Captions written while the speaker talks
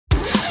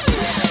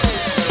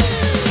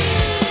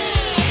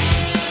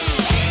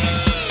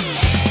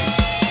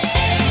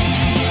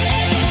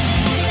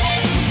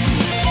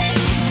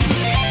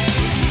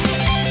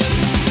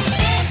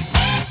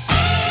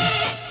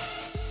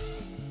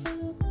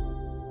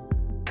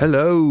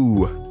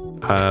Hello,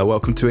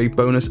 welcome to a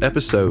bonus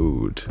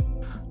episode.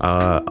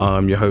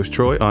 I'm your host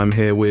Troy. I'm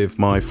here with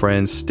my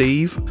friend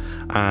Steve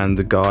and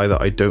the guy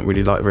that I don't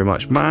really like very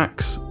much,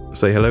 Max.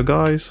 Say hello,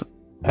 guys.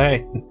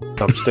 Hey,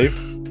 I'm Steve.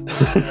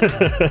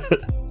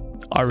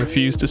 I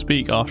refuse to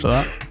speak after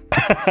that.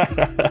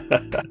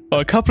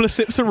 A couple of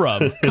sips of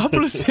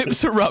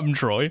rum.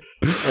 Troy.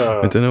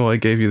 I don't know why I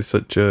gave you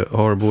such a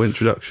horrible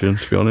introduction,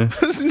 to be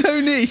honest. There's no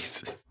need.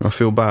 I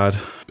feel bad,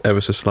 ever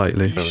so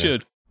slightly. You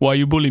should. Why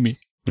you bully me?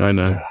 I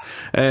know.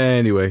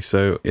 Anyway,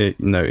 so,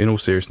 in all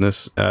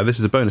seriousness, this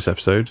is a bonus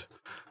episode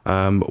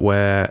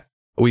where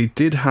we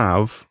did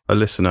have a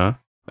listener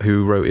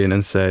who wrote in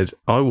and said,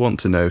 I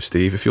want to know,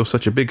 Steve, if you're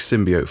such a big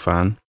Symbiote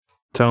fan,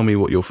 tell me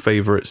what your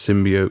favourite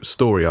Symbiote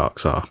story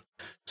arcs are.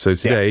 So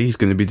today he's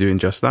going to be doing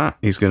just that.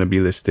 He's going to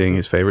be listing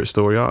his favourite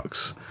story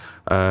arcs.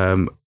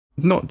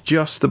 Not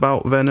just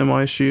about Venom,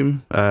 I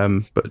assume,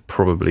 but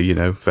probably,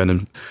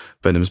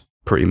 Venom's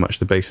pretty much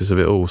the basis of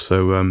it all.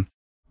 So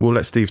we'll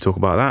let Steve talk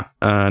about that,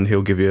 and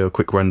he'll give you a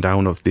quick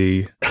rundown of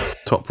the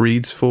top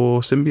reads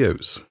for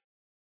symbiotes.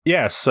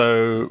 Yeah,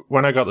 so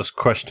when I got this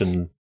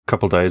question a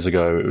couple of days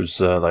ago, it was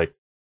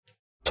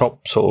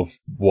top sort of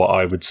what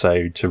I would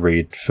say to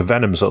read for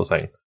Venom sort of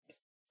thing.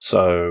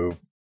 So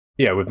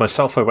yeah, with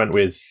myself, I went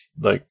with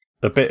like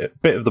a bit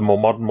of the more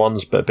modern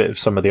ones, but a bit of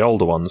some of the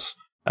older ones.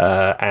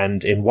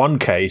 And in one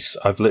case,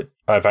 I've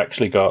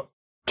actually got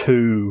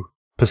two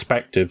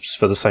perspectives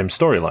for the same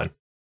storyline.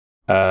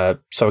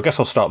 So I guess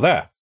I'll start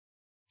there.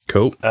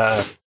 Cool.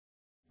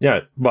 Yeah,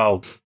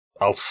 well,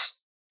 I'll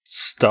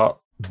start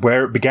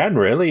where it began,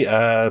 really,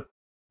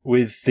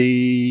 with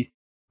the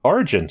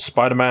origin.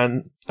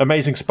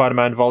 Amazing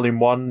Spider-Man Volume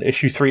 1,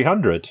 Issue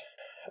 300.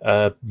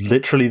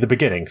 Literally the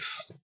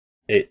beginnings.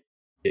 It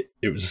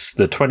was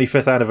the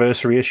 25th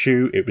anniversary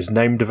issue. It was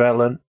named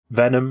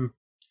Venom.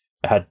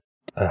 It had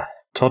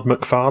Todd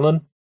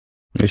McFarlane.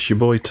 It's your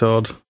boy,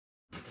 Todd.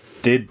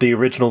 Did the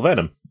original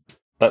Venom.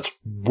 That's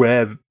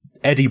where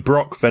Eddie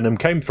Brock Venom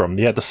came from.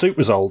 Yeah, the suit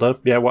was older.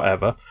 Yeah,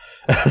 whatever.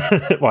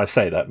 Well, I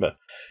say that, but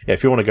yeah,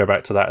 if you want to go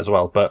back to that as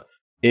well. But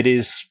it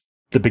is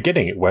the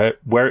beginning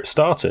where it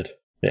started.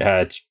 It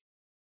had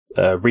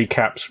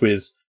recaps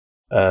with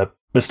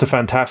Mr.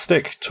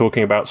 Fantastic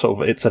talking about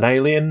sort of it's an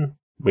alien.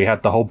 We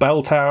had the whole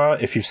bell tower.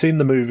 If you've seen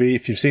the movie,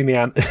 if you've seen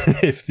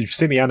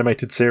the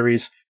animated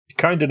series, you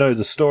kind of know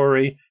the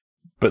story.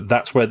 But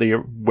that's where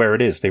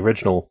it is, the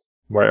original,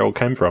 where it all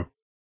came from.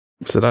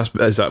 So that's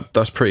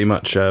pretty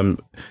much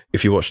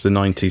if you watch the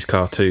 90s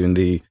cartoon,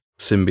 the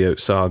symbiote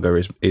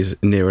saga is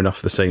near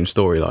enough the same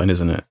storyline,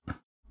 isn't it?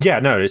 Yeah,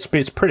 no, it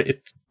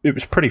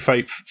was pretty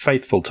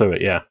faithful to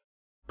it. Yeah,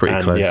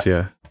 pretty close.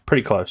 Yeah,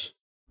 pretty close.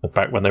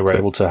 Back when they were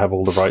able to have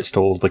all the rights to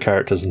all the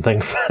characters and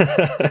things.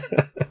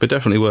 But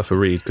definitely worth a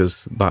read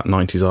because that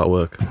 90s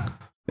artwork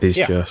is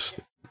just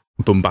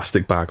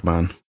bombastic bag,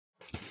 man.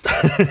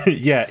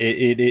 Yeah,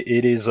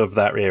 it is of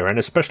that era, and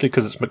especially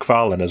because it's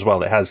McFarlane as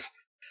well. It has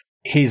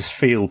his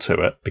feel to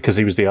it because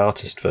he was the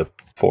artist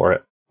for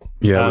it.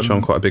 Yeah, which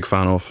I'm quite a big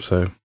fan of.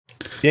 So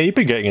yeah, you've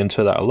been getting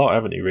into that a lot,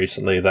 haven't you,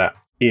 recently? That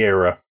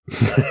era.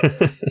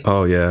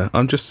 Oh yeah,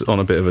 I'm just on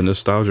a bit of a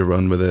nostalgia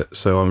run with it.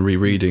 So I'm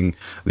rereading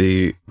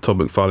the Todd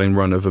McFarlane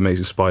run of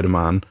Amazing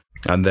Spider-Man,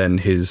 and then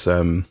his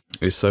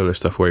solo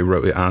stuff where he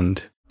wrote it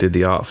and did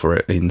the art for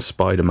it in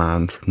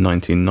Spider-Man from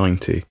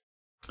 1990.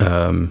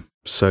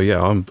 So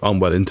yeah, I'm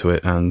well into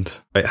it, and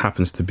it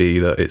happens to be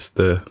that it's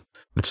the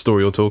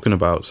story you're talking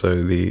about.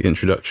 So the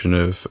introduction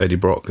of Eddie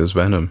Brock as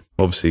Venom.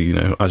 Obviously,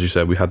 as you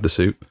said, we had the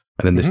suit,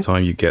 and then this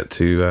time you get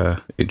to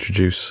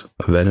introduce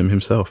Venom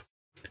himself.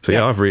 So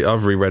yeah, I've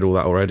reread all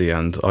that already,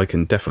 and I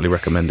can definitely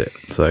recommend it.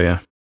 So yeah.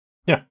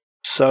 Yeah.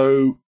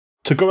 So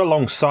to go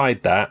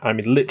alongside that, I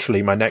mean,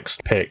 literally my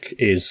next pick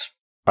is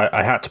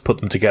I had to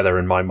put them together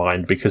in my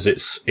mind because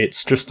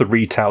it's just the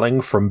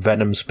retelling from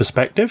Venom's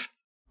perspective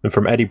and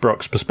from Eddie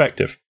Brock's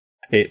perspective.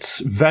 It's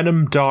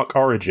Venom Dark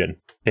Origin.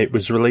 It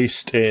was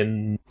released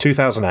in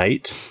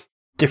 2008.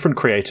 Different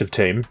creative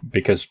team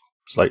because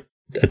it's like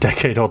a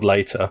decade odd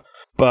later.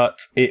 But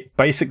it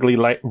basically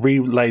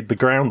relayed the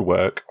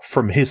groundwork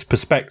from his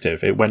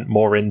perspective. It went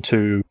more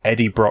into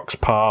Eddie Brock's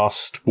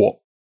past, what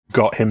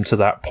got him to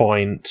that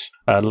point,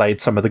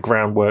 laid some of the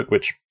groundwork,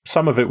 which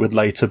some of it would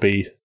later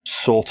be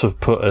sort of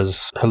put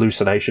as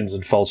hallucinations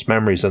and false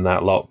memories and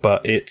that lot.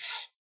 But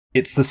it's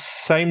the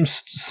same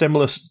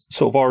similar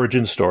sort of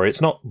origin story.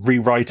 It's not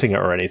rewriting it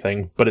or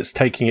anything, but it's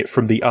taking it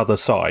from the other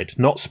side.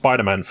 Not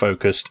Spider-Man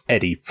focused,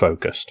 Eddie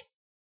focused.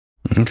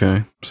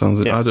 Okay.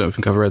 I don't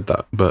think I've read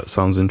that, but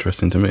sounds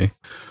interesting to me.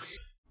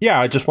 Yeah,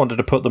 I just wanted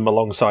to put them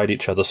alongside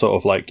each other, sort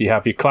of like you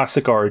have your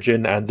classic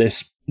origin and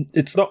this.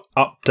 It's not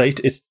update,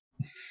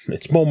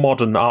 it's more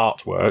modern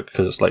artwork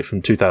because it's like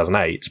from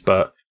 2008,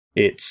 but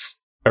it's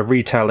a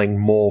retelling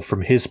more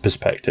from his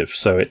perspective.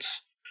 So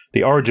it's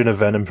the origin of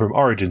Venom from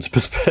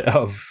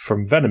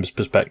from Venom's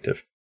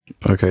perspective.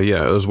 Okay,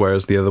 yeah,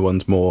 whereas the other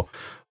one's more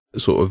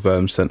sort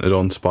of centered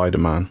on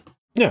Spider-Man.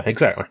 Yeah,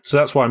 exactly. So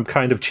that's why I'm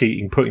kind of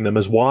cheating, putting them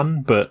as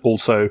one, but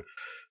also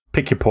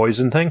pick your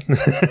poison thing.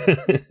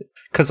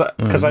 Because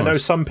I know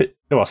nice.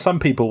 some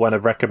people, when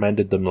I've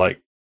recommended them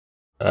like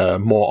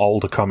more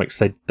older comics,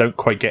 they don't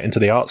quite get into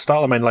the art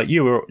style. I mean, like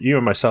you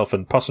and myself,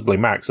 and possibly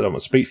Max, I don't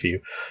want to speak for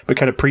you, but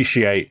can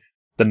appreciate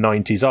the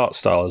 90s art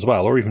style as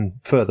well, or even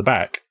further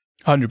back.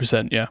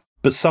 100%, yeah.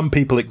 But some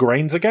people it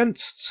grains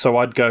against, so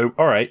I'd go,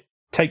 all right,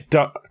 take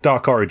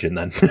Dark Origin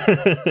then.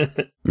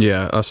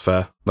 Yeah, that's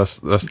fair.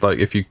 That's like,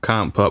 if you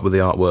can't put up with the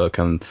artwork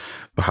and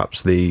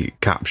perhaps the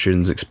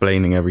captions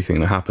explaining everything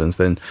that happens,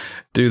 then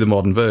do the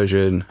modern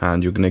version,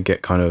 and you're going to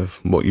get kind of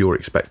what you're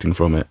expecting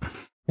from it.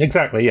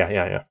 Exactly.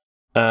 Yeah.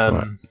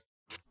 Right.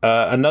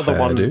 Another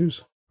Fair one.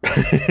 dues.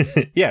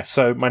 Yeah.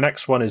 So my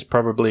next one is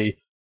probably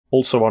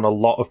also on a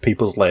lot of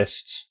people's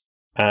lists,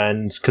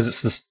 and because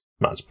it's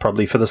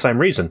probably for the same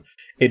reason.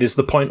 It is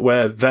the point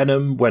where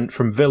Venom went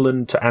from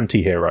villain to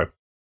anti-hero.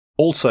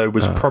 Also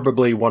was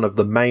probably one of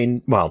the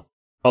main,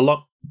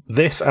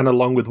 this and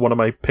along with one of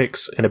my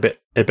picks in a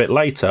bit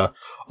later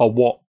are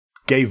what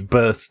gave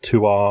birth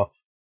to our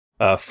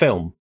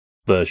film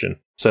version.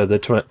 So the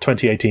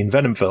 2018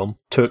 Venom film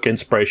took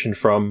inspiration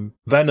from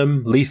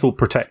Venom Lethal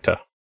Protector.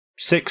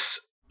 6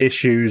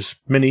 issues,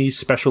 mini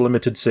special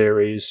limited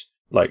series,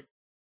 I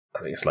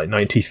think it's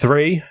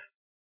 93.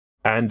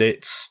 And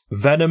it's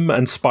Venom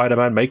and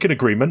Spider-Man make an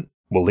agreement.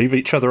 We'll leave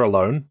each other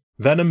alone.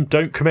 Venom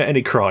don't commit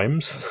any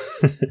crimes.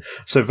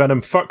 So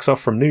Venom fucks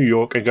off from New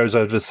York and goes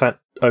over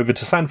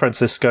to San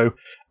Francisco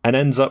and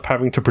ends up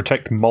having to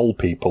protect mole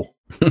people.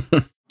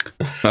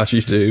 As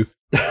you do.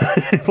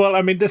 Well,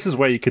 I mean, this is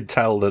where you could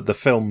tell that the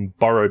film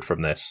borrowed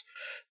from this.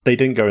 They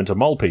didn't go into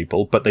mole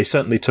people, but they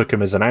certainly took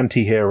him as an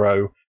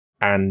anti-hero,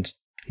 and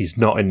he's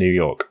not in New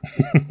York.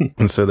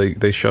 And so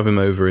they shove him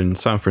over in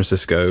San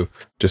Francisco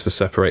just to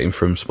separate him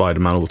from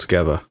Spider-Man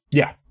altogether.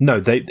 Yeah,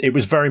 no, it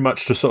was very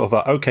much just sort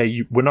of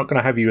okay, we're not going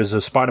to have you as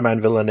a Spider-Man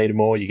villain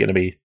anymore. You're going to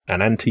be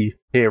an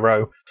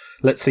anti-hero.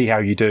 Let's see how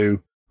you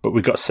do, but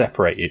we've got to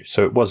separate you.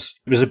 So it was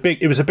a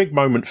big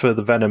moment for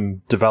the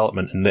Venom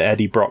development, and the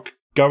Eddie Brock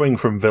going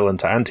from villain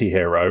to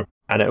anti-hero,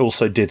 and it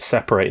also did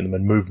separate them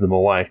and move them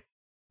away.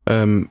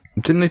 Didn't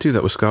they do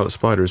that with Scarlet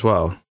Spider as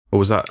well? Or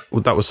was that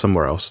was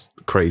somewhere else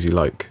crazy?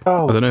 Like,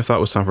 I don't know if that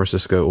was San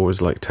Francisco or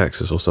was like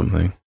Texas or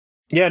something.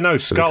 Yeah, no,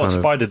 Scarlet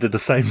Spider did the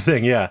same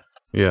thing, yeah.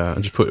 Yeah,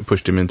 and just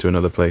pushed him into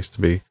another place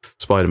to be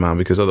Spider-Man,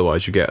 because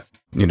otherwise you get,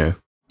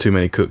 too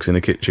many cooks in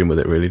the kitchen with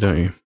it, really, don't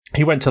you?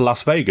 He went to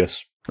Las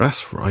Vegas.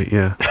 That's right,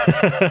 yeah.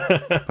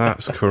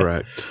 That's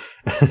correct.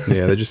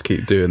 Yeah, they just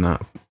keep doing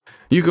that.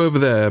 You go over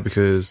there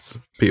because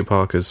Peter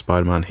Parker's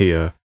Spider-Man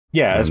here.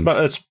 Yeah,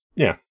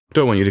 yeah.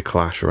 Don't want you to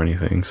clash or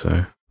anything,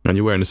 so... And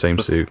you're wearing the same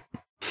suit.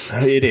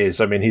 It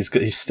is. I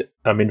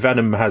mean,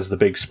 Venom has the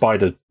big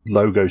spider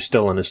logo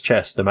still on his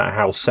chest, no matter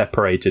how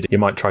separated he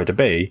might try to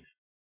be.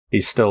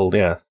 He's still,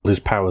 his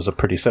powers are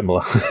pretty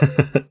similar.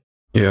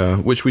 Yeah,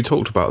 which we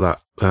talked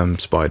about that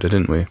spider,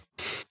 didn't we?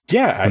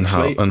 Yeah,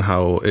 actually. And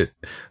how it,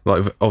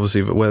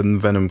 obviously when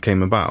Venom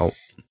came about,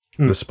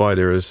 the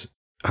spider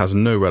has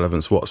no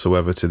relevance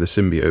whatsoever to the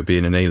symbiote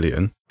being an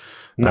alien.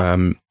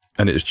 No.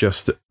 And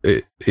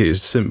it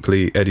is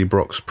simply Eddie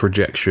Brock's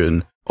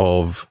projection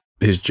of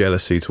his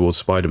jealousy towards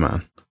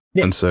Spider-Man.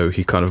 Yeah. And so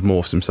he kind of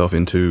morphs himself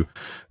into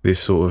this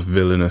sort of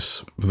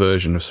villainous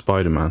version of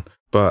Spider-Man.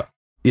 But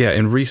yeah,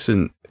 in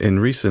recent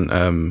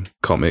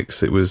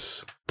comics, it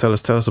was... Tell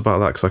us about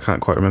that, because I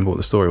can't quite remember what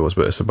the story was,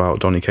 but it's about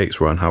Donny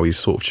Cates' run, how he's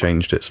sort of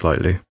changed it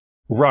slightly.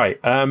 Right.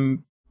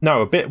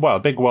 No, a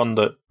big one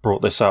that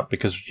brought this up,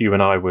 because you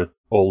and I were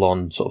all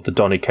on sort of the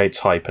Donny Cates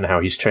hype and how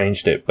he's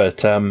changed it.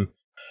 But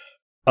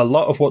a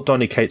lot of what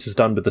Donny Cates has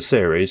done with the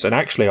series, and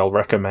actually I'll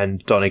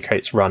recommend Donny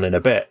Cates' run in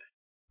a bit,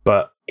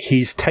 but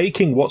he's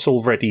taking what's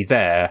already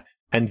there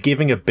and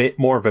giving a bit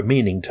more of a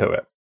meaning to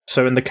it.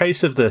 So in the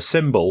case of the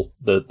symbol,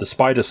 the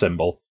spider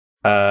symbol,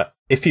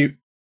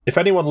 if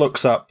anyone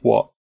looks up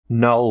what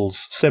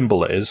Null's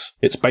symbol is,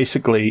 it's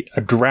basically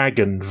a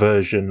dragon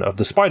version of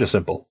the spider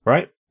symbol,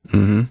 right?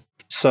 Mm-hmm.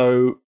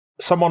 So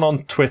someone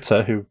on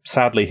Twitter, who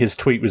sadly his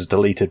tweet was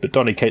deleted, but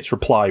Donny Cates'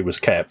 reply was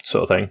kept,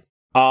 sort of thing,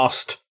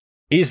 asked,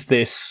 is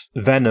this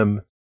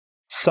Venom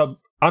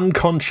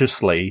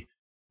unconsciously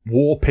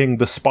warping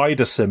the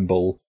spider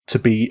symbol to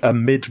be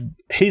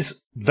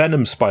his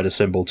Venom spider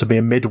symbol to be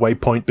a midway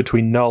point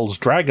between Null's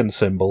dragon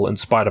symbol and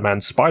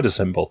Spider-Man's spider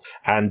symbol?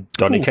 And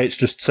Donny Cates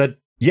just said,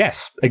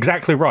 yes,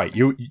 exactly right.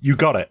 You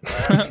got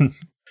it.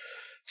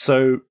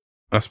 So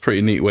that's a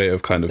pretty neat way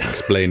of kind of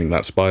explaining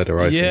that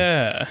spider, I think.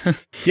 Yeah.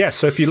 Yeah,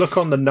 so if you look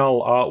on the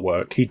Null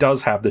artwork, he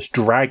does have this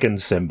dragon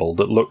symbol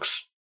that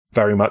looks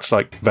very much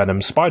like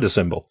Venom's spider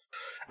symbol.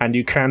 And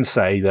you can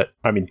say that,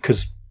 I mean,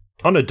 because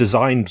on a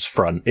design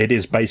front, it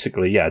is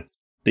basically,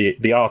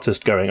 the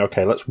artist going,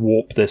 okay, let's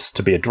warp this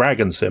to be a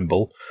dragon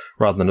symbol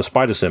rather than a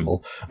spider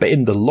symbol. But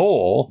in the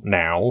lore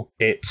now,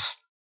 it's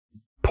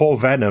poor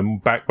Venom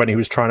back when he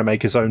was trying to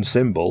make his own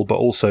symbol, but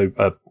also,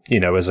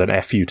 as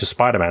an FU to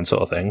Spider-Man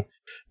sort of thing,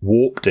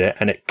 warped it,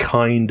 and it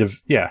kind of,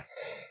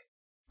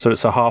 So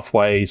it's a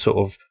halfway sort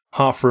of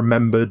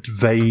half-remembered,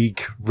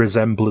 vague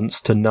resemblance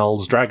to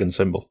Null's dragon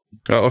symbol.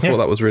 I thought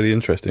that was really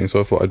interesting,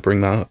 so I thought I'd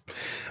bring that up.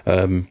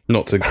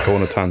 Not to go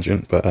on a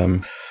tangent, but...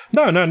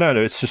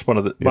 No. It's just one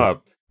of the... Yeah.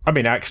 Well, I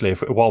mean, actually,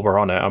 while we're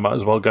on it, I might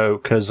as well go,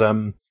 because,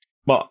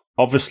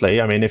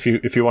 obviously, I mean, if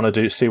you want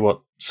to see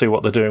what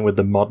they're doing with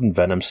the modern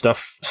Venom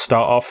stuff,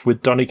 start off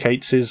with Donny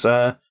Cates's...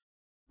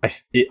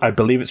 I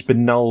believe it's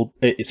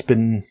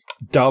been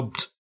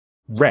dubbed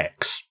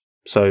Rex.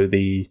 So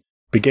the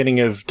beginning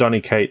of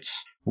Donny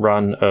Cates'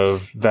 run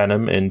of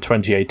Venom in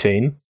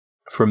 2018,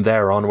 from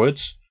there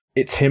onwards,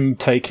 it's him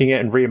taking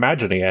it and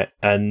reimagining it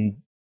and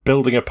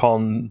building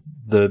upon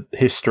the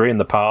history in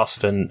the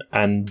past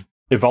and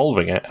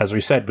evolving it, as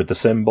we said, with the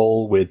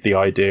symbol, with the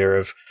idea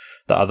of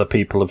that other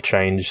people have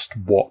changed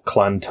what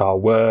Klantar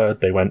were.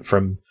 They went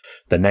from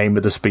the name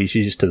of the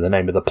species to the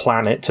name of the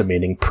planet to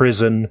meaning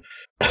prison.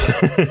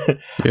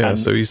 Yeah,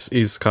 so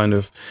he's kind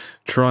of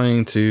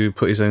trying to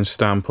put his own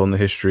stamp on the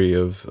history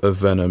of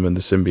Venom and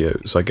the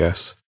symbiotes, I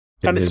guess,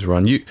 in his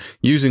run.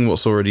 Using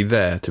what's already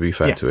there, to be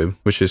fair to him,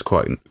 which is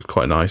quite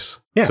nice.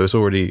 Yeah. So it's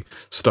already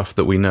stuff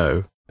that we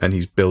know, and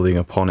he's building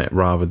upon it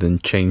rather than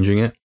changing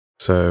it.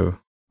 So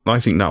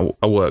I think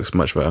that works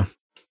much better.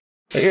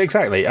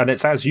 Exactly, and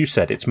it's, as you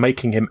said, it's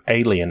making him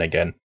alien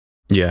again.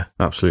 Yeah,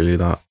 absolutely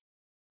that.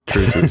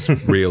 True to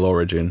his real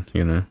origin,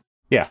 you know.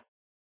 Yeah.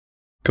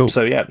 Cool.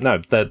 So yeah, no,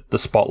 the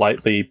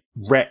Spotlight, the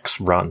Rex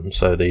run,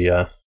 so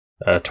the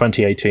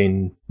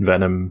 2018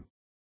 Venom,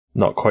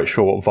 not quite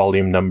sure what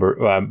volume number,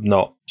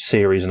 not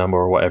series number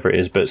or whatever it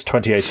is, but it's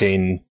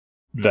 2018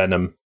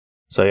 Venom.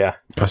 So yeah,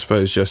 I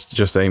suppose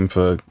just aim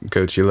for,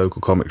 go to your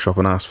local comic shop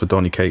and ask for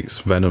Donny Cates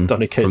Venom from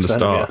the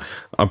start. Yeah.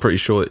 I'm pretty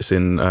sure it's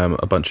in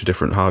a bunch of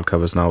different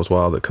hardcovers now as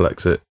well that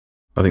collects it.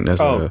 I think there's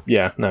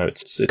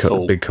it's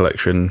all big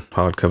collection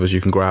hardcovers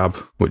you can grab,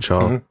 which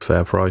are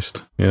fair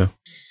priced. Yeah.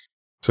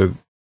 So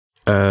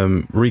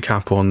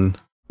recap on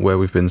where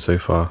we've been so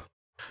far.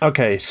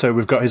 Okay, so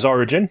we've got his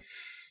origin.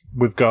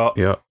 We've got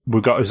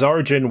his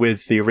origin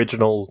with the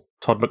original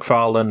Todd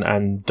McFarlane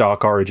and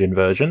Dark Origin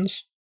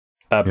versions.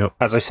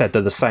 As I said,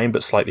 they're the same,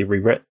 but slightly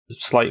rewritten,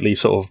 slightly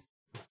sort of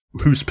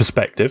whose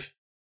perspective.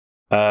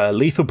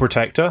 Lethal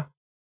Protector,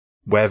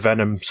 where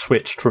Venom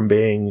switched from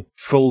being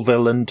full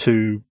villain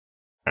to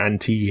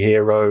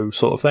anti-hero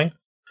sort of thing.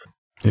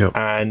 Yep.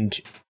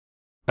 And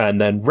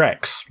then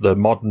Rex, the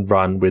modern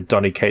run with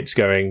Donny Cates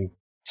going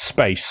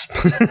space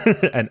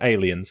and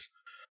aliens.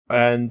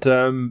 And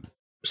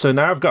so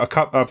now I've got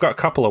a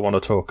couple I want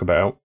to talk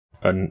about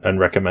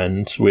and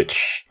recommend,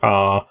 which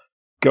are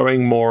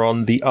going more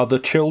on the other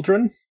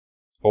children,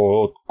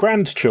 or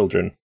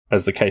grandchildren,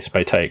 as the case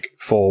may take,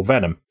 for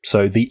Venom.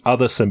 So the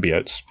other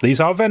symbiotes. These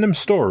are Venom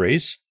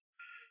stories,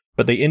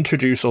 but they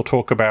introduce or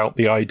talk about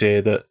the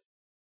idea that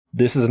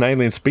this is an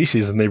alien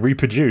species and they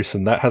reproduce,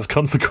 and that has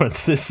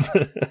consequences.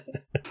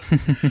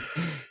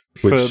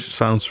 Which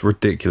sounds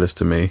ridiculous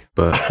to me,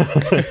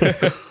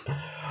 but...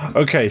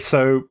 Okay,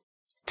 so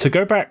to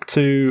go back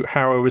to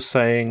how I was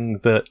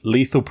saying that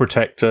Lethal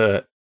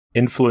Protector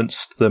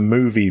influenced the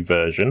movie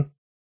version,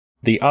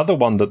 the other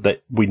one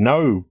that we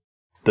know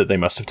that they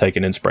must have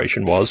taken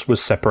inspiration was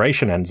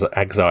separation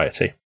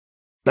anxiety.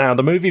 Now,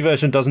 the movie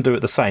version doesn't do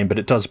it the same, but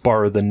it does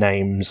borrow the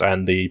names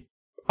and the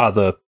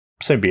other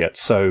symbiotes.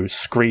 So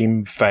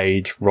Scream,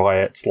 Phage,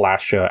 Riot,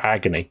 Lasher,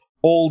 Agony.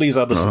 All these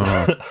other...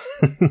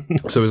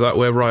 So is that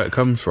where Riot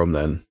comes from,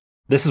 then?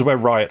 This is where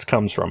Riot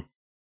comes from.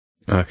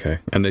 Okay.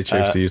 And they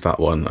chose to use that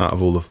one out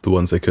of all of the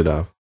ones they could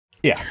have?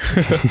 Yeah.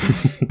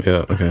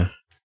 Yeah, okay.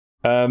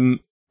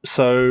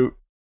 So...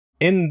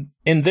 In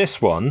this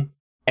one,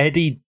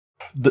 Eddie...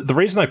 The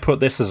reason I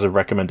put this as a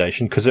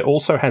recommendation, because it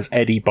also has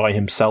Eddie by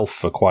himself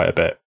for quite a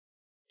bit.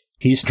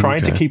 He's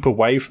trying to keep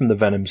away from the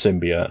Venom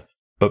symbiote,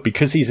 but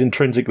because he's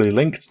intrinsically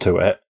linked to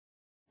it,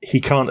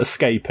 he can't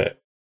escape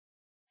it.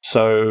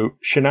 So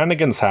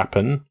shenanigans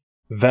happen,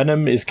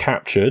 Venom is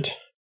captured,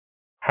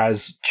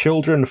 has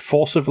children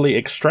forcibly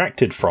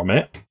extracted from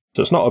it,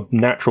 so it's not a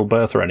natural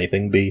birth or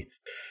anything. The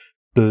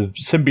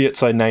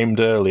symbiotes I named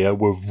earlier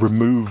were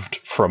removed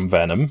from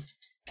Venom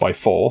by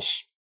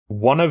force.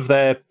 One of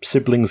their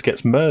siblings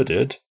gets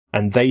murdered,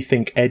 and they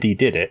think Eddie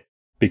did it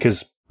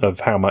because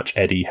of how much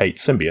Eddie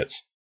hates symbiotes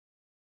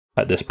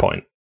at this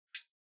point.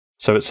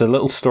 So it's a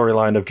little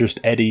storyline of just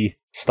Eddie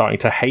starting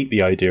to hate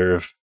the idea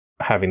of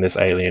having this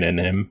alien in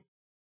him,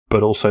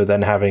 but also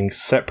then having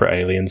separate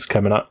aliens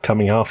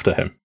coming after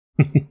him.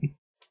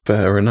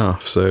 Fair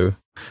enough. So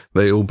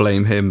they all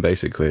blame him,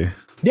 basically.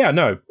 Yeah,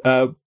 no.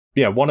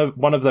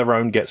 One of their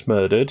own gets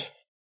murdered,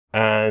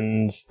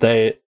 and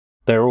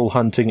they're all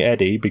hunting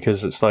Eddie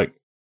because it's like,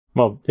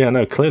 well, yeah,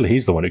 no, clearly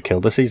he's the one who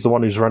killed us. He's the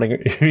one who's running.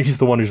 He's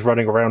the one who's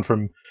running around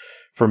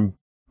from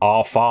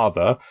our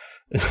father,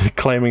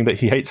 claiming that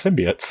he hates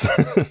symbiotes.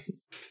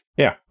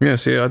 Yeah. Yeah.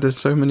 See, there's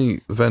so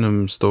many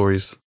Venom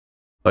stories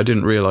I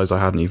didn't realize I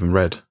hadn't even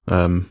read.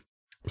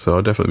 So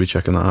I'll definitely be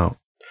checking that out.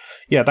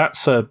 Yeah,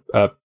 that's a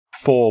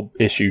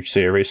 4-issue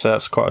series, so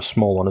that's quite a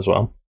small one as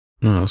well.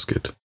 Oh, that's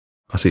good.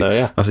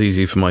 That's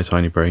easy for my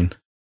tiny brain.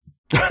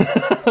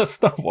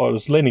 That's not what I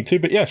was leaning to,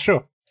 but yeah,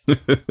 sure.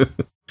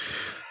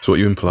 That's what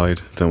you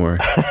implied. Don't worry.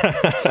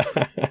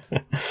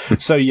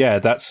 So yeah,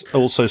 that's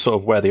also sort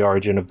of where the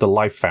origin of the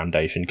Life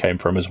Foundation came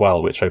from as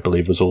well, which I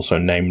believe was also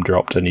name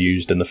dropped and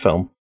used in the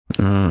film.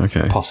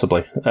 Okay.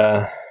 Possibly.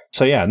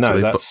 So yeah,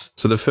 no,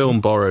 so the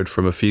film borrowed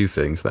from a few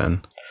things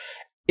then.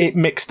 It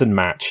mixed and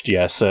matched,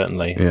 yeah,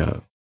 certainly. Yeah.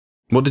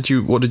 What did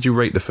you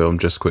rate the film,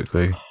 just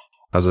quickly,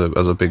 as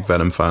a big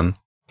Venom fan?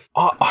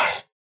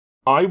 I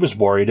was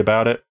worried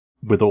about it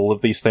with all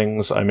of these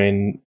things. I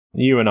mean,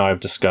 you and I have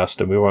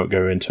discussed, and we won't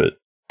go into it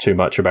too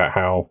much, about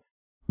how,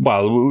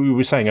 well, we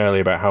were saying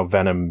earlier about how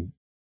Venom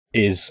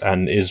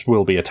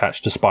will be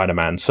attached to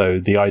Spider-Man, so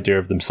the idea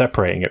of them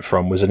separating it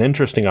from was an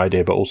interesting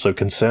idea, but also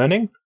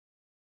concerning.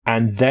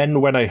 And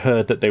then when I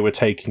heard that they were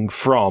taking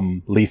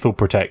from Lethal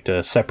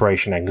Protector,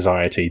 separation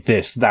anxiety,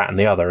 this, that, and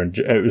the other, and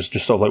it was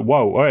just sort of like,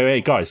 whoa, hey,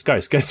 guys,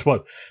 guess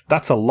what?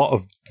 That's a lot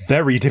of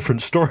very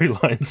different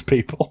storylines,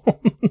 people.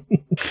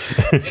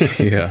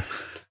 Yeah.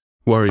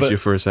 Worries you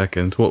for a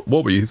second. What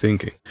were you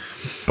thinking?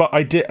 But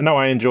I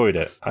enjoyed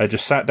it. I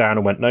just sat down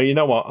and went, no, you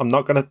know what?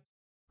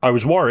 I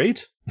was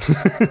worried,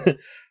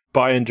 but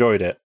I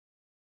enjoyed it.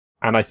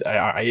 And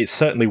it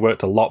certainly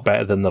worked a lot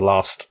better than the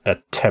last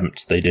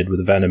attempt they did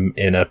with Venom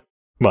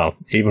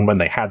even when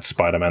they had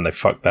Spider-Man, they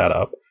fucked that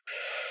up.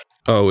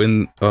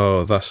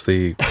 That's what's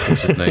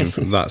his name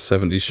from that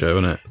 70s show,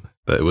 isn't it?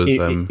 That it was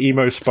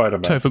Emo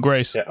Spider-Man. Topher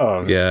Grace.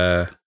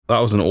 Yeah, that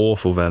was an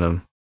awful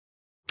Venom.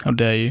 How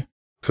dare you?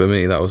 For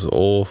me, that was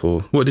awful.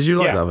 What, did you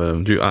like that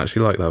Venom? Do you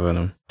actually like that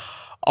Venom?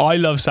 I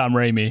love Sam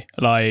Raimi.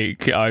 I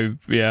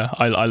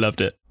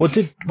loved it.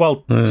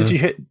 Did you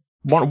hit...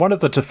 One of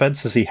the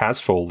defenses he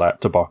has for all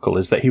that debacle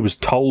is that he was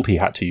told he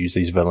had to use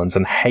these villains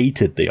and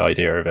hated the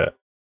idea of it.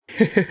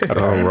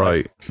 Oh,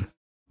 right.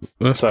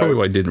 That's probably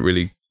why he didn't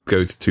really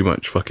go to too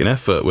much fucking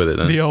effort with it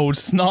then. The old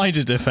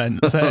Snyder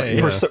defense,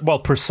 eh?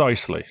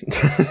 Precisely.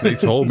 They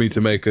told me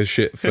to make a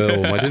shit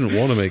film. I didn't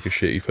want to make a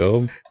shitty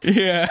film.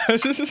 Yeah.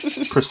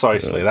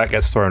 Precisely. That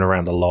gets thrown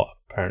around a lot,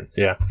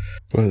 apparently. Yeah.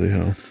 What the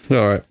hell?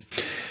 All right.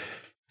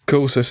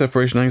 Cool, so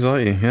separation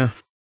anxiety, yeah.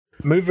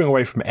 Moving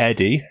away from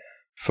Eddie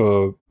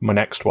for my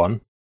next one.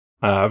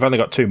 I've only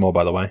got two more,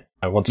 by the way.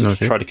 I wanted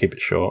to try to keep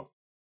it short.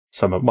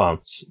 It's a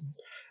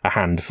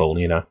handful,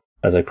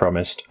 as I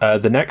promised.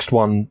 The next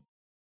one,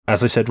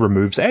 as I said,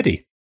 removes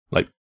Eddie.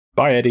 Like,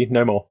 bye, Eddie,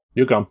 no more.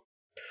 You're gone.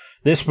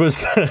 This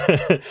was...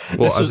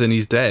 as in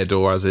he's dead,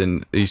 or as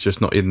in he's just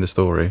not in the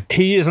story?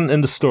 He isn't in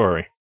the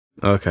story.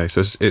 Okay,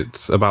 so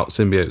it's about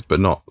symbiotes,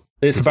 but not...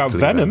 It's about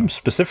Venom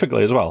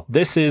specifically as well.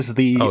 This is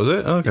the... Oh, is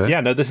it? Okay.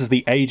 Yeah, no, this is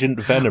the Agent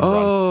Venom run.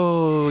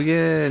 Oh,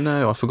 yeah,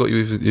 no, I forgot you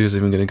was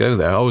even going to go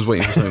there. I was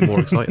waiting for something more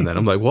exciting then.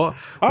 I'm like, what?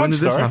 When did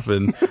this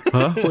happen?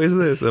 Huh? What is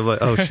this? I'm like,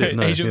 oh shit,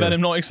 no. Agent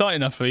Venom not exciting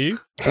enough for you?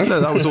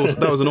 No, that was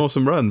awesome. That was an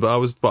awesome run,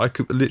 but I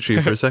could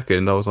literally for a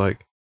second, I was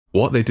like,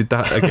 what? They did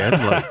that again?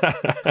 Like,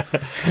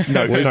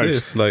 what is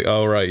this? Like,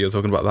 oh, right, you're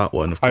talking about that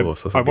one, of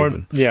course. I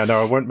won't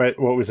make,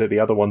 what was it?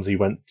 The other ones he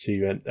went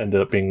to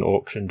ended up being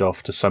auctioned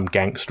off to some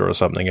gangster or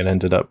something and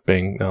ended up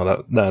being,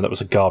 that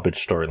was a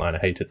garbage storyline. I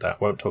hated that.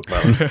 Won't talk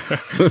about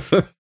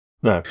it.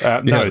 No.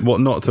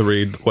 What not to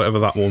read, whatever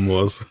that one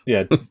was.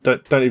 Yeah,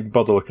 don't even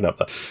bother looking up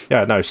that.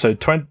 Yeah, no, so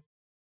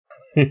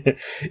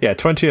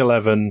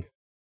 2011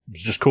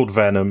 was just called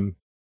Venom.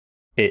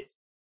 It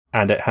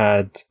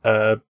had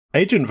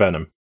Agent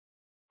Venom.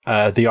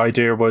 The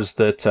idea was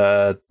that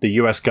the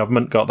US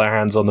government got their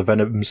hands on the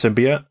Venom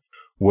symbiote,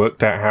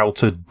 worked out how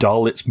to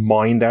dull its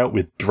mind out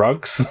with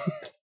drugs,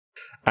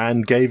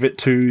 and gave it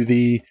to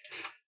the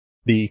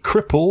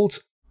crippled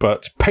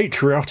but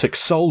patriotic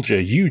soldier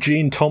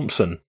Eugene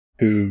Thompson,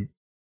 who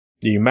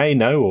you may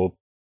know or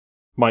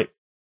might,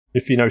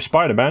 if you know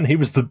Spider-Man, he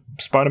was the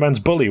Spider-Man's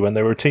bully when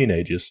they were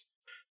teenagers.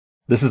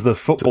 This is the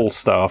football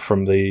star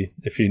from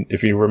if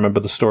you remember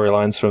the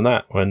storylines from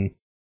that when.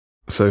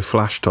 So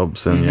Flash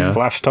Thompson, yeah.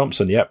 Flash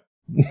Thompson, yep.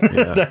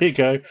 Yeah. There you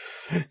go.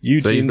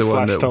 Eugene so he's the Flash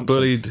one that Thompson.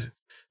 bullied.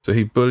 So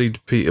he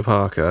bullied Peter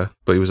Parker,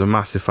 but he was a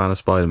massive fan of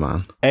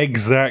Spider-Man.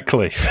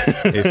 Exactly.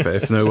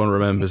 if no one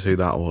remembers who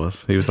that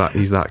was, he's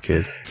that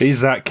kid.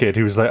 He's that kid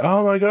who was like,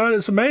 "Oh my god,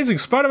 it's amazing!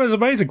 Spider-Man's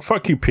amazing!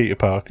 Fuck you, Peter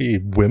Parker, you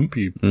wimp,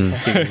 you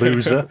fucking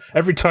loser!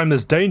 Every time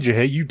there's danger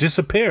here, you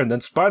disappear, and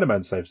then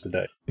Spider-Man saves the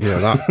day." Yeah,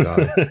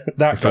 that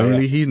guy. If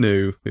only he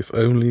knew. If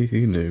only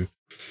he knew.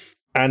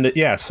 And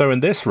so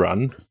in this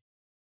run,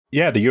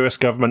 the US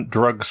government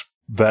drugs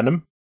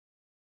Venom,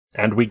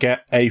 and we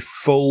get a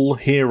full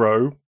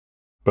hero,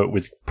 but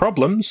with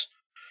problems,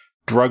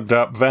 drugged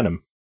up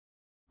Venom.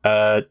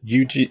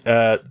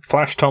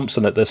 Flash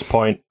Thompson at this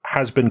point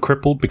has been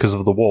crippled because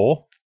of the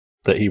war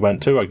that he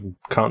went to. I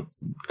can't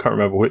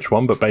remember which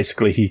one, but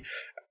basically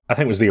I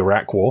think it was the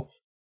Iraq War,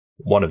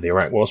 one of the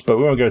Iraq Wars, but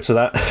we won't go to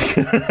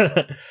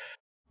that.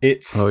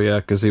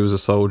 Because he was a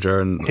soldier,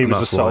 and he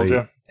was a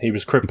soldier. He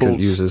was crippled. He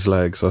couldn't use his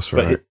legs. That's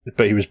right.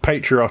 But he was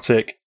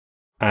patriotic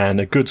and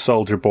a good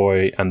soldier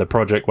boy. And the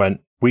project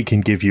went, "We can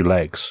give you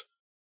legs,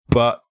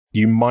 but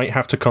you might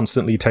have to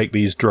constantly take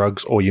these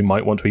drugs, or you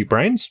might want to eat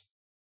brains."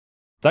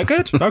 That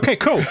good? Okay,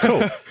 cool.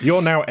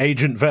 You're now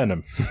Agent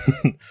Venom.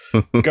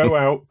 Go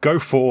out, go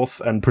forth,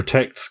 and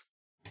protect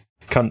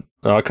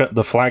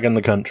the flag and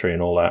the country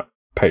and all that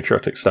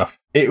patriotic stuff.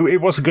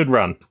 It was a good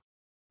run.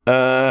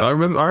 I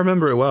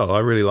remember it well. I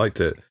really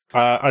liked it.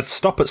 I'd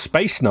stop at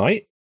Space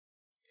Knight.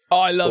 Oh,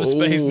 I love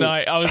Space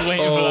Knight. I was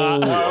waiting for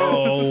that.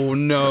 Oh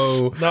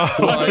no!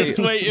 I was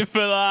waiting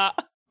for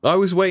that. I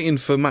was waiting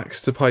for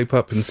Max to pipe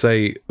up and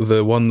say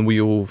the one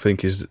we all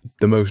think is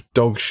the most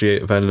dog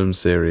shit Venom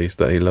series,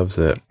 that he loves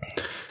it.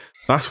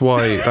 That's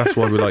why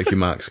we like you,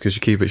 Max, because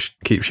you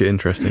keep shit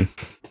interesting.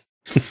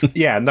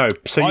 Yeah, no.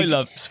 So I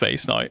love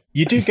Space Knight.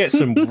 You do get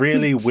some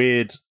really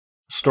weird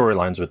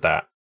storylines with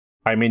that.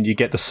 I mean, you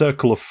get the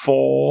Circle of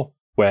Four,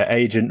 where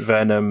Agent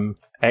Venom,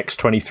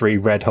 X-23,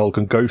 Red Hulk,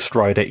 and Ghost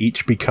Rider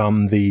each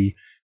become the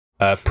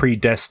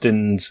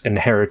predestined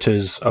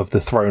inheritors of the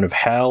Throne of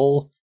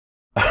Hell.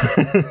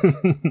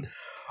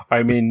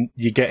 I mean,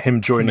 you get him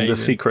joining the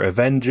Secret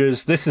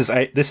Avengers. This is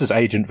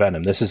Agent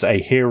Venom. This is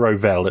a hero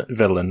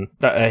villain,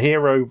 a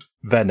hero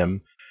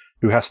Venom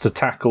who has to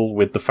tackle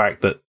with the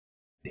fact that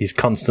he's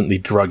constantly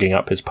drugging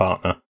up his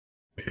partner.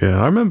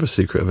 Yeah, I remember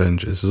Secret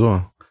Avengers as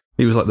well.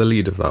 He was like the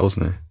lead of that,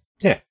 wasn't he?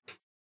 Yeah.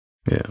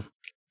 Yeah.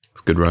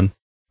 It's a good run.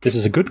 This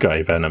is a good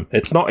guy Venom.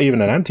 It's not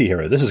even an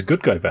anti-hero. This is a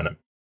good guy Venom.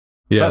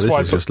 Yeah, this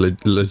is just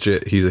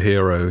legit. He's a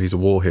hero. He's a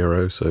war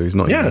hero, so he's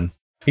not even...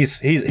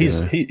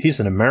 He's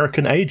an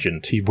American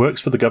agent. He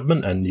works for the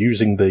government and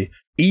using the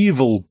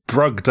evil,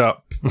 drugged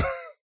up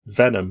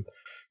Venom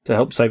to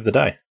help save the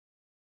day.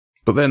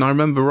 But then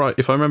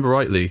if I remember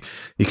rightly,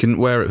 he couldn't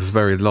wear it for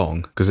very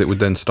long because it would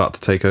then start to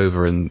take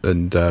over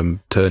and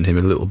turn him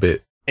a little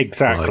bit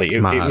exactly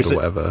mad or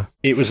whatever.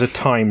 It was a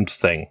timed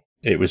thing.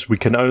 It was, we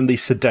can only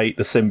sedate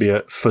the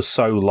symbiote for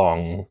so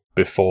long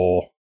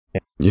before.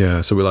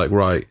 Yeah, so we're like,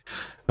 right.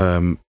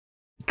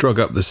 Drug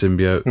up the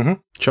symbiote,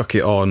 chuck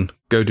it on,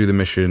 go do the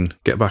mission,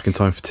 get back in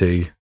time for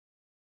tea.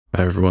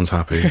 Everyone's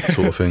happy,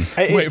 sort of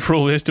thing. Wait for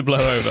all this to blow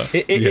over.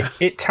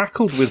 It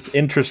tackled with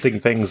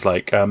interesting things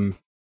like,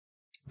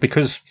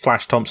 because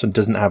Flash Thompson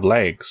doesn't have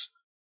legs,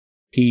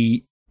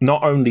 he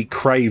not only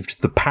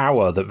craved the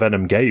power that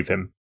Venom gave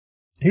him,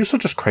 he also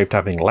just craved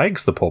having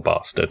legs, the poor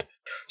bastard.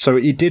 So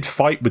he did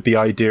fight with the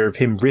idea of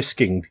him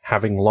risking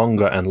having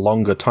longer and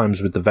longer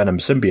times with the Venom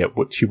symbiote,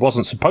 which he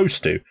wasn't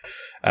supposed to.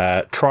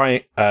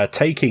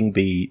 Taking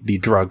the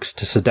drugs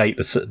to sedate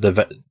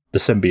the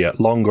symbiote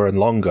longer and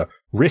longer,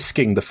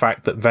 risking the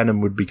fact that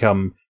Venom would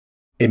become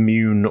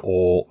immune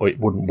or it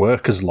wouldn't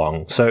work as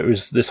long. So it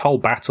was this whole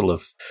battle it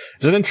was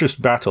an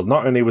interesting battle.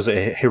 Not only was it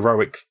a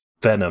heroic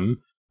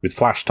Venom with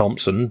Flash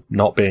Thompson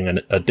not being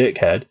a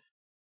dickhead,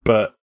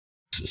 but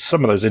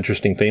some of those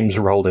interesting themes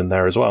rolled in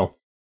there as well.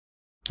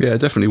 Yeah,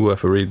 definitely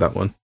worth a read, that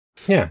one.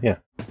 Yeah.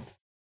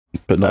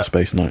 But not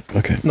Space Knight.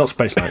 Okay. Not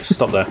Space Knight.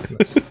 Stop there.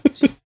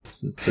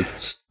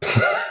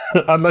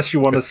 Unless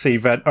you want to see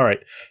Venom. All right.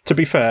 To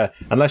be fair,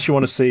 unless you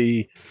want to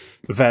see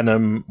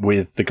Venom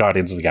with the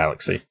Guardians of the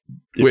Galaxy,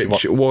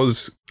 which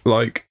was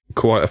like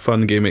quite a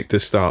fun gimmick to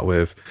start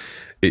with,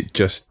 it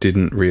just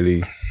didn't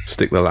really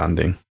stick the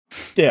landing.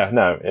 Yeah.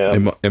 No.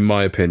 Yeah. In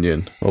my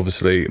opinion,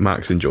 obviously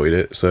Max enjoyed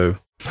it. So,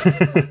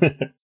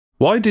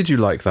 why did you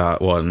like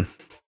that one?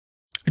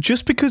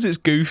 Just because it's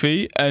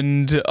goofy,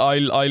 and I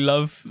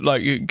love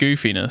like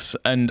goofiness,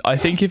 and I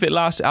think if it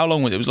lasted, how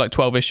long was it? It was like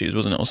 12 issues,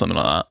 wasn't it, or something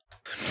like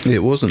that?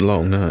 It wasn't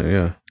long, no.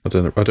 Yeah, I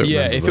don't.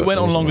 Yeah, remember if it went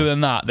on longer than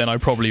that, then I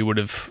probably would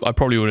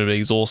have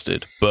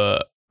exhausted.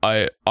 But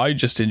I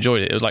just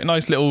enjoyed it. It was like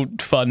nice little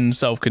fun,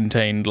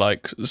 self-contained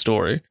like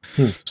story,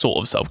 sort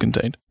of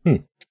self-contained.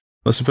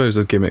 I suppose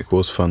the gimmick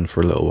was fun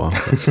for a little while.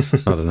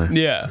 But I don't know.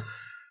 Yeah.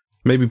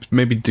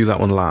 Maybe do that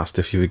one last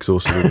if you've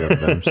exhausted all the other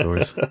Venom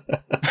stories.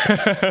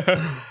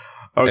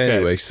 Okay.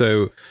 Anyway,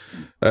 so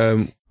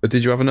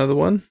did you have another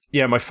one?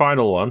 Yeah, my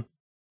final one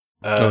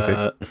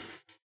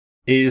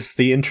is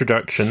the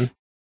introduction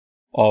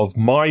of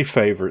my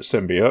favourite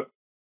symbiote.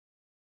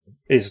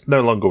 Is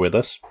no longer with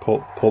us.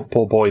 Poor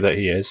boy that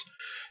he is.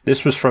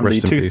 This was from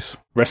Rest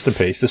in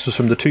peace. This was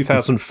from the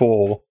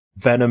 2004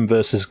 Venom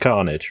vs.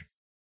 Carnage.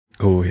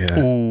 Oh, yeah.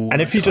 Ooh, and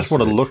if you just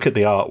want to look at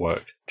the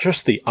artwork,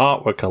 just the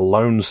artwork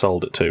alone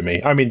sold it to me.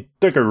 I mean,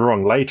 don't get me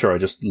wrong, later I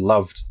just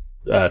loved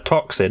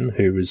Toxin,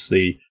 who was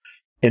the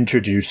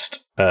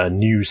introduced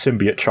new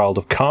symbiote child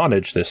of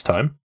Carnage this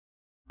time.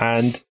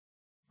 And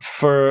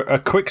for a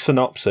quick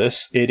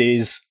synopsis, it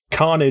is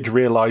Carnage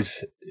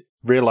realizes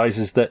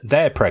that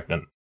they're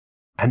pregnant.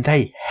 And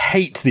they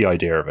hate the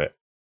idea of it.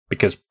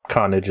 Because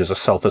Carnage is a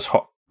selfish...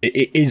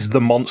 It is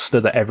the monster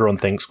that everyone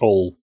thinks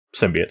all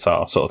symbiotes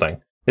are, sort of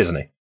thing, isn't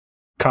he?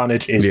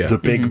 Carnage is the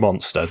big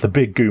monster, the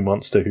big goo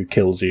monster who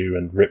kills you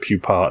and rips you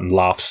apart and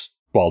laughs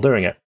while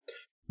doing it.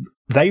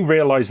 They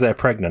realize they're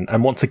pregnant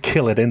and want to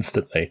kill it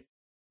instantly.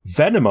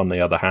 Venom, on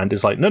the other hand,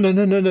 is like, no.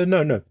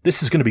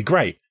 This is going to be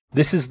great.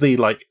 This is the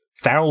 1000th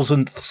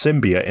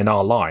symbiote in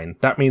our line.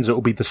 That means it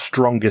will be the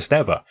strongest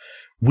ever.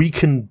 We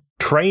can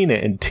train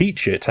it and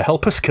teach it to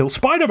help us kill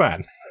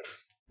Spider-Man.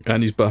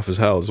 And he's buff as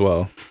hell as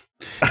well.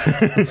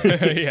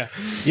 Yeah.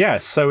 Yeah,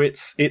 so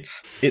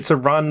it's a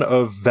run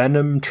of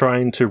Venom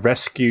trying to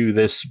rescue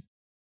this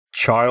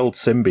child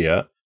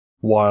symbiote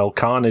while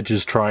Carnage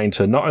is trying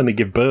to not only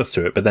give birth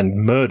to it but then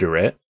murder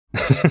it.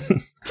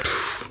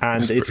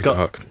 And it's got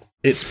dark.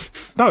 It's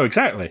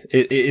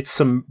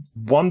some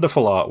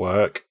wonderful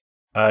artwork.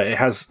 It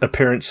has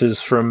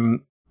appearances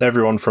from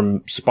everyone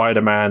from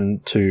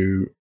Spider-Man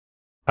to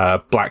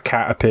Black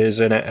Cat appears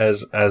in it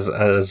as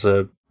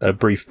a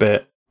brief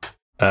bit.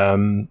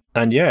 And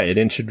yeah, it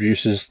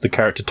introduces the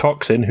character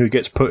Toxin, who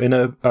gets put in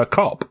a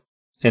cop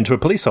into a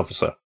police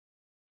officer.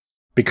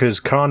 Because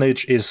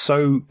Carnage is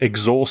so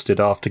exhausted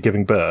after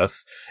giving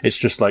birth, it's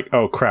just like,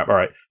 oh crap,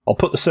 alright, I'll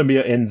put the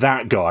symbiote in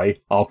that guy,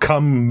 I'll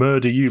come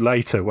murder you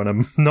later when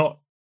I'm not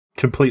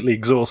completely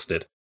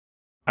exhausted.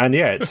 And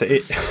yeah,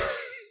 it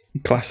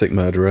Classic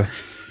murderer.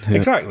 Yeah.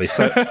 Exactly.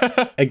 So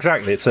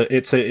exactly,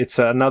 it's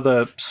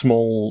another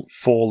small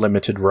 4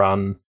 limited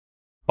run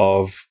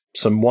of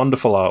some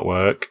wonderful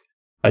artwork,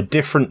 a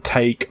different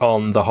take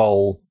on the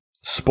whole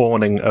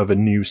spawning of a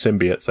new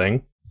symbiote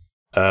thing.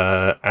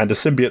 And a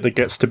symbiote that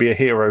gets to be a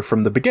hero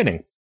from the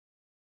beginning,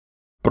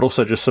 but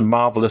also just some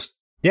marvelous.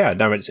 Yeah,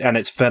 no,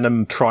 it's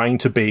Venom trying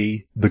to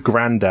be the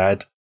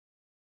granddad,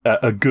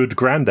 a good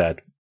granddad,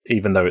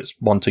 even though it's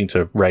wanting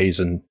to raise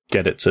and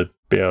get it to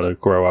be able to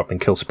grow up and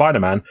kill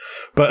Spider-Man.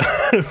 But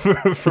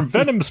from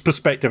Venom's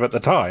perspective at the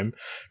time,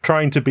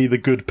 trying to be the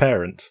good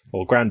parent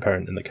or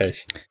grandparent in the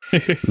case.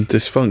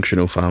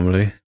 Dysfunctional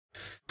family.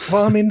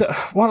 Well, I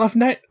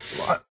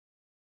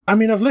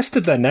mean, I've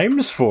listed their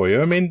names for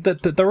you. I mean,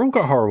 they're all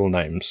got horrible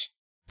names.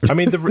 I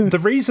mean, the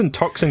reason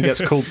Toxin gets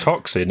called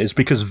Toxin is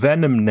because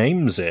Venom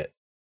names it.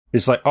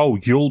 It's like, oh,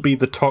 you'll be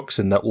the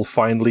toxin that will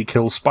finally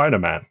kill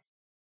Spider-Man.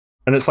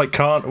 And it's like,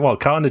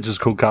 Carnage is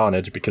called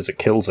Carnage because it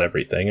kills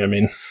everything. I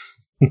mean,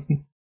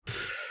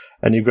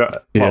 and you've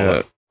got,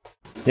 yeah.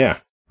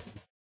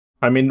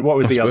 I mean, what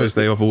would the other? I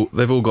suppose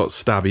they've all got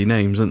stabby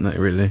names, haven't they?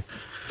 Really?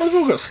 Well,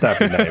 they've all got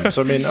stabby names.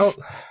 I mean,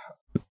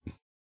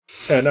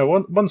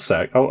 no, one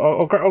sec.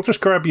 I'll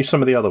just grab you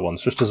some of the other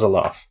ones just as a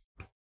laugh.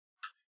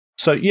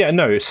 So yeah,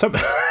 no, some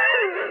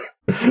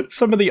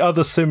of the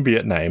other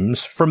symbiote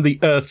names from the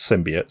Earth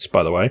symbiotes,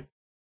 by the way.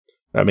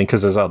 I mean,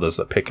 because there's others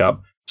that pick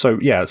up. So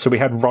yeah, so we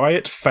had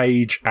Riot,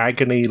 Phage,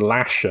 Agony,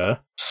 Lasher,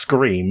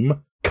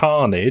 Scream,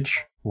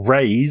 Carnage,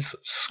 Raze,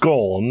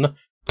 Scorn,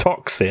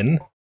 Toxin.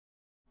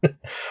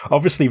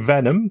 Obviously,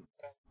 Venom.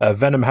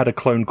 Venom had a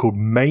clone called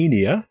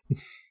Mania.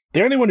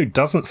 The only one who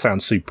doesn't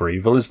sound super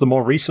evil is the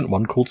more recent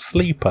one called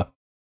Sleeper.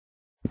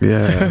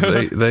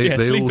 Yeah, they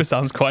Sleeper all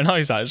sounds quite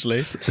nice, actually.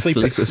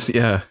 Sleeper,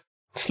 yeah.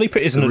 Sleeper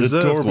is an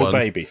adorable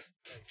baby.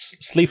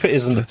 Sleeper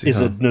is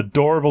an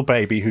adorable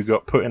baby who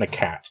got put in a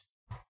cat.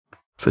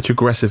 Such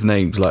aggressive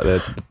names, like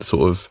they're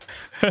sort of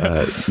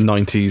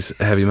 90s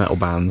heavy metal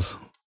bands.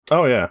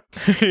 Oh, yeah.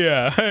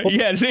 Yeah,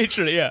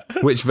 literally, yeah.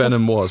 Which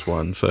Venom was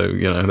one, so,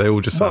 they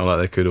all just sound like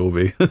they could all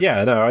be.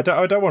 Yeah, no, I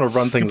don't want to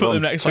run things Put on.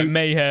 them next to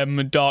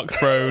Mayhem, Dark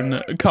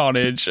Throne,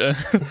 Carnage. Yeah.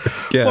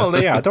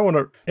 Well, yeah, I don't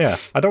want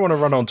to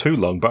run on too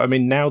long, but I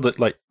mean, now that,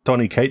 like,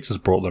 Donny Cates has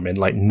brought them in,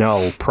 like,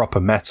 Null,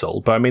 proper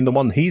metal, but I mean, the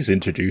one he's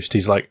introduced,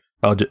 he's like,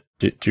 oh, do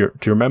you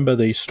remember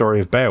the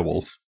story of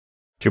Beowulf?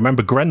 Do you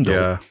remember Grendel?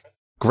 Yeah.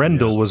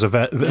 Grendel was a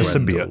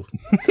symbiote.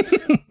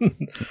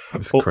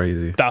 It's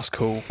crazy. That's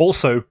cool.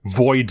 Also,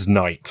 Void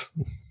Knight.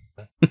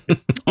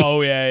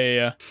 Oh,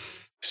 yeah.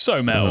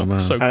 So metal.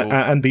 So cool.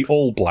 And the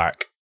All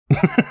Black.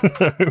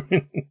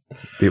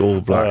 The All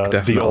Black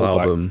Death Metal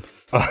album.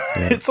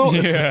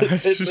 Yeah.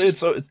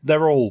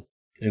 They're all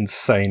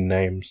insane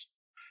names.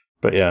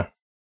 But yeah.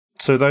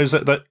 So those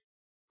are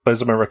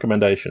my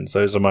recommendations.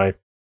 Those are my...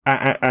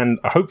 And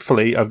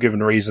hopefully I've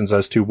given reasons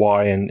as to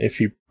why, and if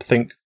you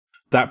think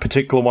that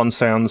particular one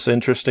sounds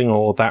interesting,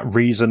 or that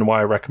reason why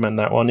I recommend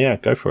that one, yeah,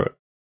 go for it.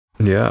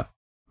 Yeah.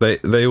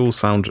 They all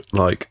sound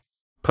like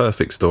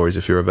perfect stories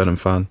if you're a Venom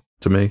fan,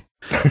 to me.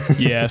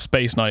 Yeah,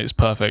 Space Knight is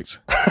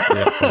perfect.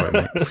 Yeah, all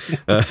right,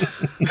 mate.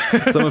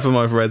 Some of them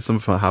I've read, some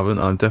of them I haven't.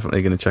 I'm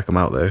definitely going to check them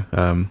out, though,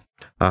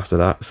 after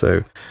that.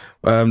 So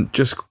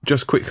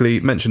just quickly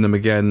mention them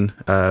again,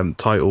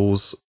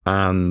 titles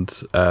and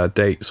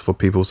dates for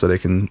people so they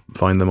can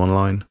find them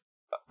online.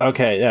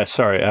 Okay, yeah,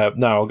 sorry.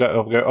 No,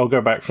 I'll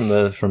go back from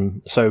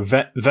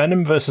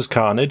Venom versus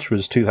Carnage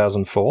was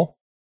 2004.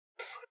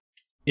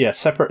 Yeah,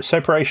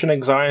 Separation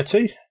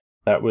Anxiety,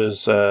 that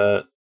was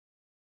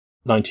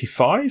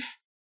 95,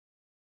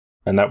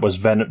 and that was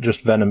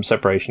Venom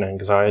Separation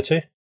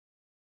Anxiety.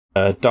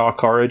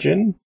 Dark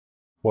Origin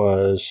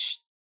was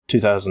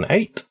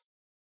 2008,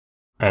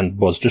 and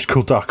was just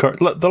called Dark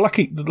Origin. The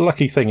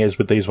lucky thing is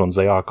with these ones,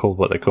 they are called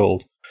what they're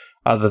called,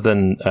 other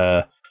than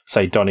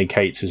say Donny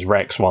Cates'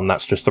 Rex one.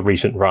 That's just the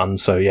recent run.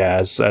 So yeah,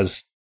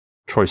 as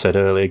Troy said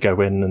earlier,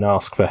 go in and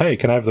ask for, hey,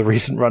 can I have the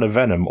recent run of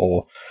Venom,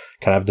 or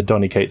can I have the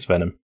Donny Cates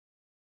Venom?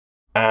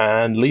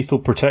 And Lethal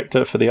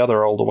Protector for the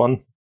other older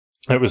one.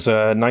 It was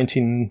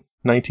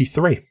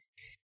 1993.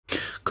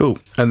 Cool.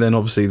 And then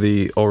obviously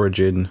the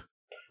Origin,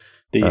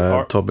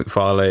 Todd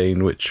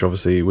McFarlane, which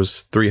obviously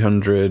was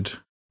 300,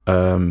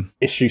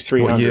 Issue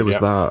 300. What year was yeah.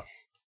 that?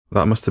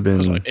 That must have It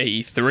was been. like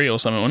 83 or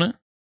something, wasn't it?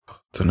 I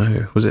don't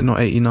know. Was it not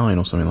 89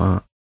 or something like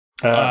that?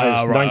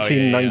 It's right,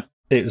 1990.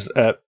 It's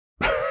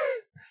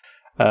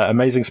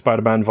Amazing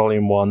Spider-Man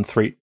Volume 1,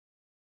 3.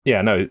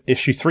 Yeah, no,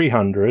 issue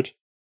 300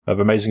 of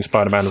Amazing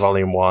Spider-Man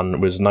Volume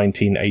 1 was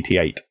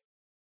 1988.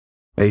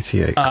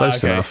 88.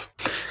 Close okay. enough.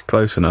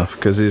 Close enough.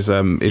 Because his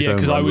own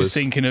Because I run was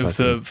thinking of I the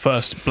think-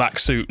 first black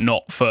suit,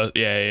 not first.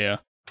 Yeah.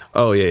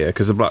 Oh, yeah.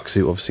 Because the black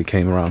suit obviously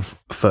came around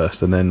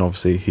first, and then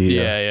obviously he.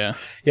 Yeah.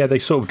 Yeah, they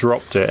sort of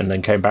dropped it and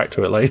then came back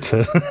to it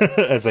later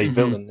as a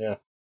villain, yeah.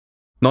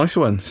 Nice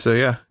one. So,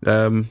 yeah.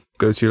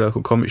 Go to your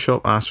local comic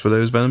shop, ask for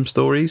those Venom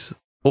stories,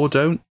 or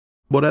don't.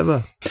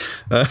 Whatever.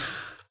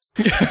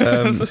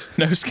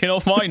 No skin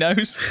off my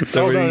nose.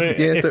 Don't really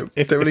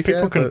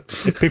care.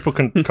 If people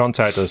can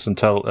contact us and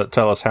tell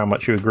us how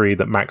much you agree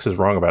that Max is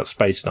wrong about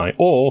Space Knight,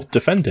 or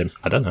defend him,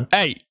 I don't know.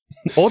 Hey,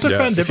 Or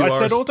defend if him. you I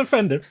are said a- or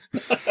defend him.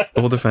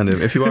 Or defend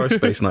him. If you are a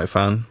Space Knight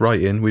fan,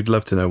 write in. We'd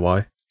love to know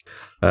why.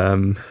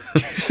 if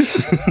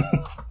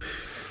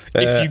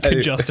you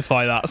can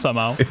justify that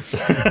somehow. If you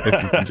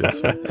can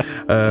just.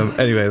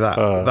 Anyway,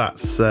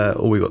 that's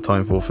all we got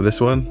time for this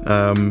one.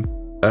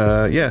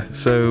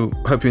 So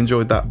hope you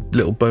enjoyed that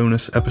little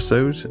bonus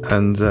episode,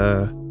 and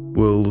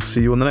we'll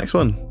see you on the next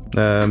one.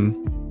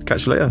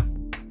 Catch you later.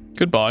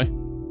 Goodbye.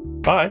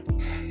 Bye.